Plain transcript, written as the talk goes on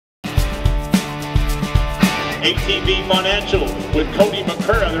ATV Financial with Codey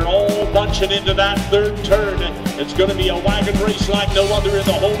McCurrach. They're all bunching into that third turn. It's going to be a wagon race like no other in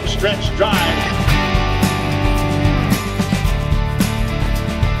the home stretch drive.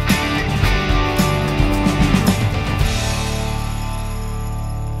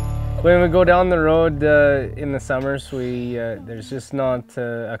 When we go down the road in the summers, there's just not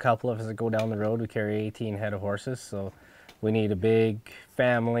a couple of us that go down the road. We carry 18 head of horses, so we need a big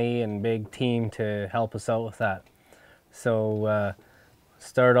family and big team to help us out with that. So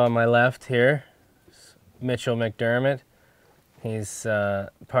start on my left here, Mitchell McDermott. He's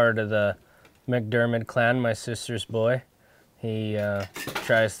part of the McDermott clan, my sister's boy. He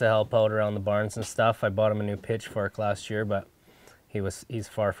tries to help out around the barns and stuff. I bought him a new pitchfork last year, but he's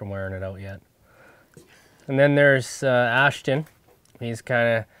far from wearing it out yet. And then there's Ashton. He's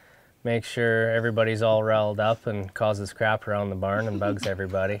kind of makes sure everybody's all riled up and causes crap around the barn and bugs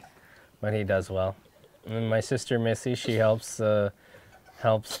everybody, but he does well. And then my sister Missy, she helps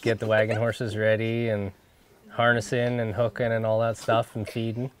get the wagon horses ready and harnessing and hooking and all that stuff and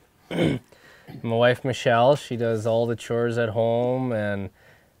feeding. My wife Michelle, she does all the chores at home, and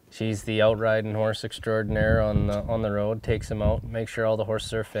she's the out-riding horse extraordinaire on the road, takes them out, makes sure all the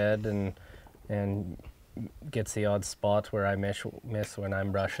horses are fed, and gets the odd spot where I miss when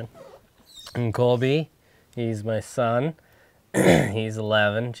I'm brushing. And Colby, he's my son. He's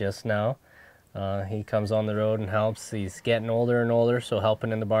 11 just now. He comes on the road and helps. He's getting older and older, so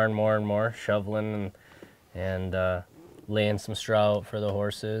helping in the barn more and more, shoveling and laying some straw out for the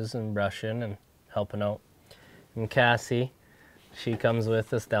horses and brushing and helping out. And Cassie, she comes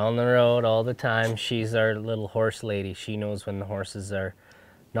with us down the road all the time. She's our little horse lady. She knows when the horses are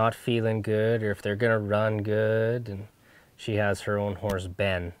not feeling good or if they're gonna run good, and she has her own horse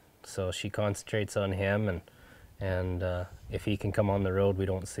Ben, so she concentrates on him, and if he can come on the road, we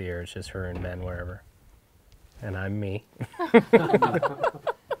don't see her. It's just her and Ben wherever, and I'm me.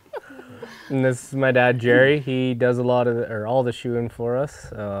 And this is my dad Jerry. He does a lot of all the shoeing for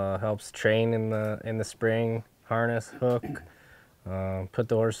us. Helps train in the spring, harness, hook, put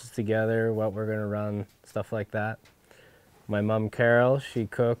the horses together, what we're gonna run, stuff like that. My mom Carol, she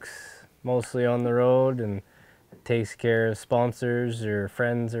cooks mostly on the road and takes care of sponsors or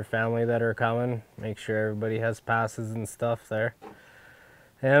friends or family that are coming, make sure everybody has passes and stuff there.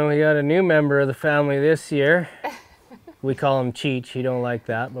 And we got a new member of the family this year. We call him Cheech. He don't like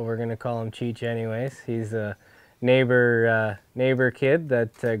that, but we're gonna call him Cheech anyways. He's a neighbor kid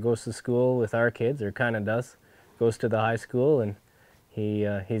that goes to school with our kids, or kind of does. Goes to the high school, and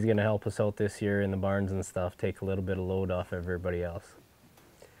he's gonna help us out this year in the barns and stuff, take a little bit of load off everybody else.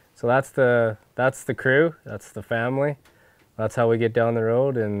 So that's the crew, that's the family. That's how we get down the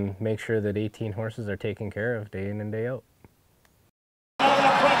road and make sure that 18 horses are taken care of day in and day out.